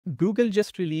Google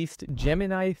just released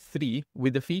Gemini 3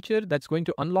 with a feature that's going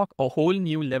to unlock a whole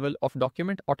new level of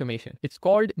document automation. It's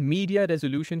called Media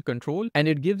Resolution Control, and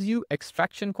it gives you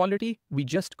extraction quality we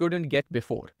just couldn't get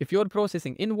before. If you're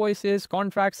processing invoices,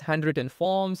 contracts, handwritten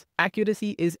forms,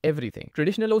 accuracy is everything.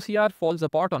 Traditional OCR falls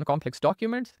apart on complex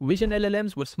documents. Vision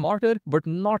LLMs were smarter, but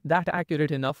not that accurate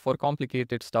enough for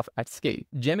complicated stuff at scale.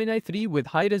 Gemini 3 with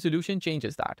high resolution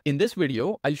changes that. In this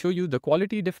video, I'll show you the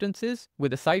quality differences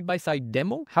with a side-by-side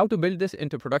demo, how to build this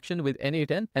into production with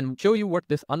N8N, and show you what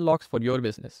this unlocks for your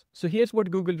business. So here's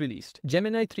what Google released.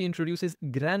 Gemini 3 introduces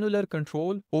granular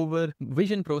control over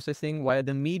vision processing via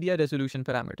the media resolution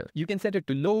parameter. You can set it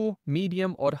to low,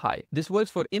 medium, or high. This works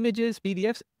for images,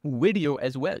 PDFs, video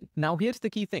as well. Now here's the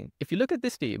key thing. If you look at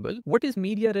this table, what is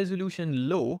media resolution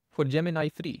low for Gemini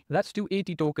 3? That's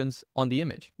 280 tokens on the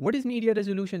image. What is media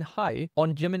resolution high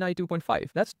on Gemini 2.5?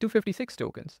 That's 256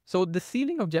 tokens. So the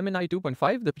ceiling of Gemini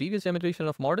 2.5, the previous generation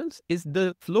of models, is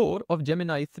the floor of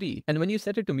Gemini 3. And when you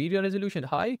set it to media resolution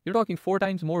high, you're talking 4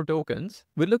 times more tokens.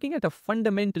 We're looking at a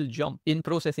fundamental jump in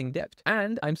processing depth.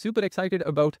 And I'm super excited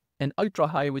about an ultra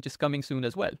high, which is coming soon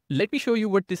as well. Let me show you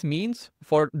what this means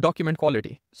for document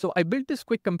quality. So I built this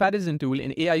quick comparison tool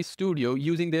in AI Studio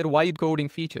using their wide coding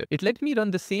feature. It let me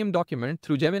run the same document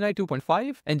through Gemini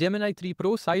 2.5 and Gemini 3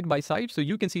 Pro side by side, so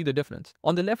you can see the difference.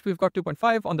 On the left, we've got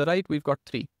 2.5, on the right, we've got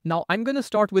 3. Now I'm going to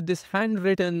start with this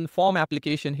handwritten form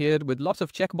application here with lots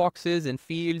of checkboxes and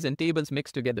fields and tables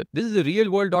mixed together. This is a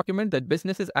real world document that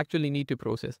businesses actually need to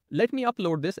process. Let me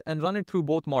upload this and run it through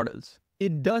both models.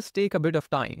 It does take a bit of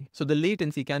time, so the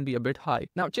latency can be a bit high.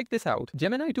 Now check this out.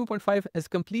 Gemini 2.5 has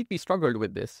completely struggled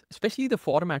with this, especially the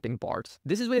formatting parts.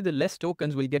 This is where the less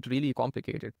tokens will get really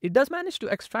complicated. It does manage to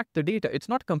extract the data. It's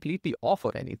not completely off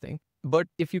or anything. But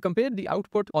if you compare the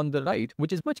output on the right,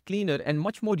 which is much cleaner and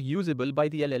much more usable by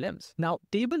the LLMs. Now,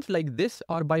 tables like this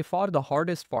are by far the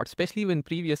hardest part, especially in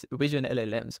previous vision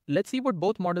LLMs. Let's see what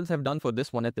both models have done for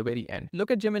this one at the very end.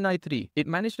 Look at Gemini 3. It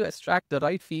managed to extract the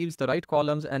right fields, the right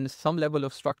columns, and some level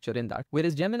of structure in that.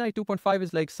 Whereas Gemini 2.5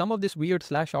 is like some of this weird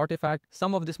slash artifact,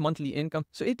 some of this monthly income.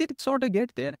 So it did sort of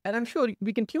get there. And I'm sure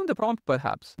we can tune the prompt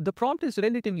perhaps. The prompt is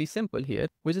relatively simple here,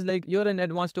 which is like, you're an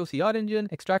advanced OCR engine,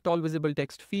 extract all visible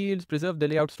text fields, preserve the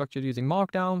layout structure using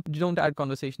Markdown, don't add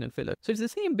conversational filler. So it's the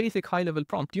same basic high-level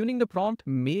prompt. Tuning the prompt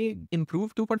may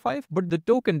improve 2.5, but the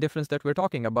token difference that we're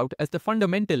talking about as the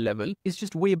fundamental level is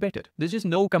just way better. There's just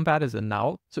no comparison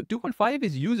now. So 2.5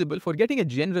 is usable for getting a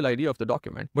general idea of the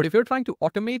document. But if you're trying to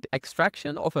automate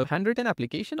extraction of a handwritten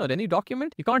application or any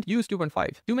document, you can't use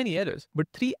 2.5. Too many errors. But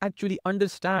 3 actually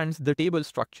understands the table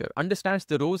structure, understands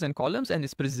the rows and columns, and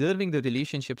is preserving the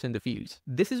relationships in the fields.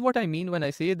 This is what I mean when I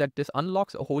say that this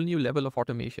unlocks a whole new level of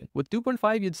automation. With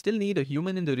 2.5, you'd still need a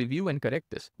human in the review and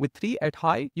correct this. With 3 at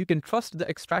high, you can trust the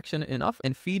extraction enough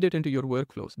and feed it into your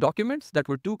workflows. Documents that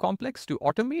were too complex to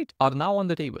automate are now on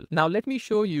the table. Now let me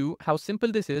show you how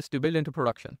simple this is to build into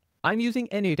production. I'm using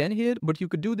N8N here, but you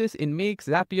could do this in Make,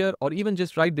 Zapier, or even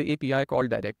just write the API call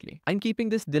directly. I'm keeping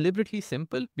this deliberately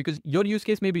simple because your use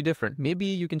case may be different. Maybe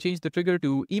you can change the trigger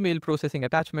to email processing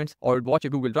attachments or watch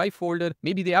a Google Drive folder.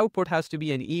 Maybe the output has to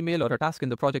be an email or a task in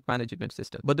the project management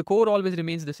system. But the core always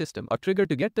remains the system. A trigger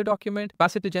to get the document,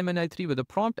 pass it to Gemini 3 with a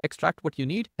prompt, extract what you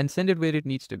need, and send it where it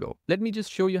needs to go. Let me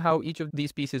just show you how each of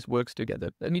these pieces works together.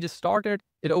 Let me just start it.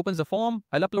 It opens a form.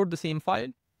 I'll upload the same file.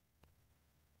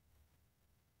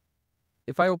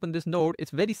 If I open this node,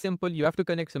 it's very simple. You have to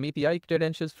connect some API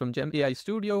credentials from AI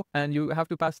Studio, and you have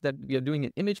to pass that we are doing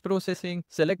an image processing,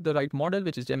 select the right model,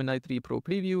 which is Gemini 3 Pro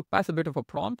Preview, pass a bit of a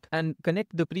prompt, and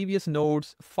connect the previous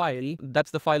node's file.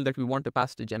 That's the file that we want to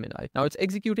pass to Gemini. Now it's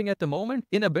executing at the moment.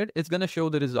 In a bit, it's going to show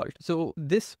the result. So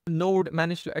this node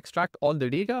managed to extract all the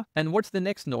data. And what's the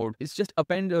next node? It's just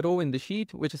append a row in the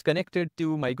sheet, which is connected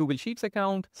to my Google Sheets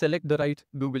account, select the right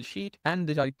Google Sheet and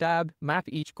the right tab, map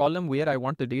each column where I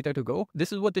want the data to go.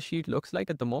 This is what the sheet looks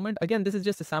like at the moment. Again, this is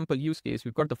just a sample use case.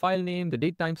 We've got the file name, the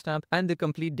date timestamp, and the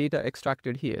complete data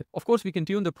extracted here. Of course, we can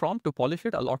tune the prompt to polish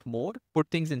it a lot more,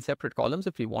 put things in separate columns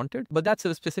if we wanted, but that's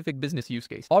a specific business use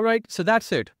case. All right, so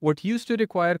that's it. What used to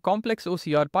require complex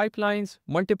OCR pipelines,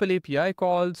 multiple API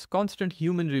calls, constant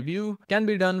human review can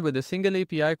be done with a single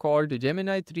API call to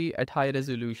Gemini 3 at high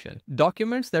resolution.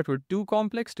 Documents that were too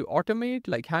complex to automate,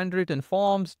 like handwritten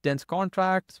forms, dense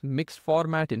contracts, mixed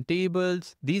format in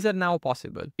tables, these are now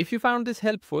possible. If you found this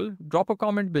helpful, drop a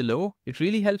comment below. It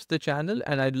really helps the channel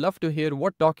and I'd love to hear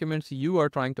what documents you are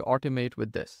trying to automate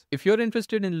with this. If you're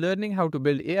interested in learning how to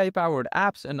build AI-powered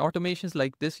apps and automations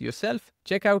like this yourself,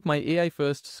 check out my AI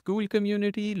First School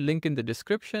community, link in the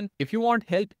description. If you want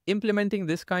help implementing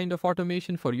this kind of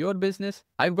automation for your business,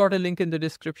 I've got a link in the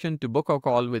description to book a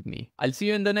call with me. I'll see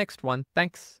you in the next one.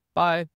 Thanks. Bye.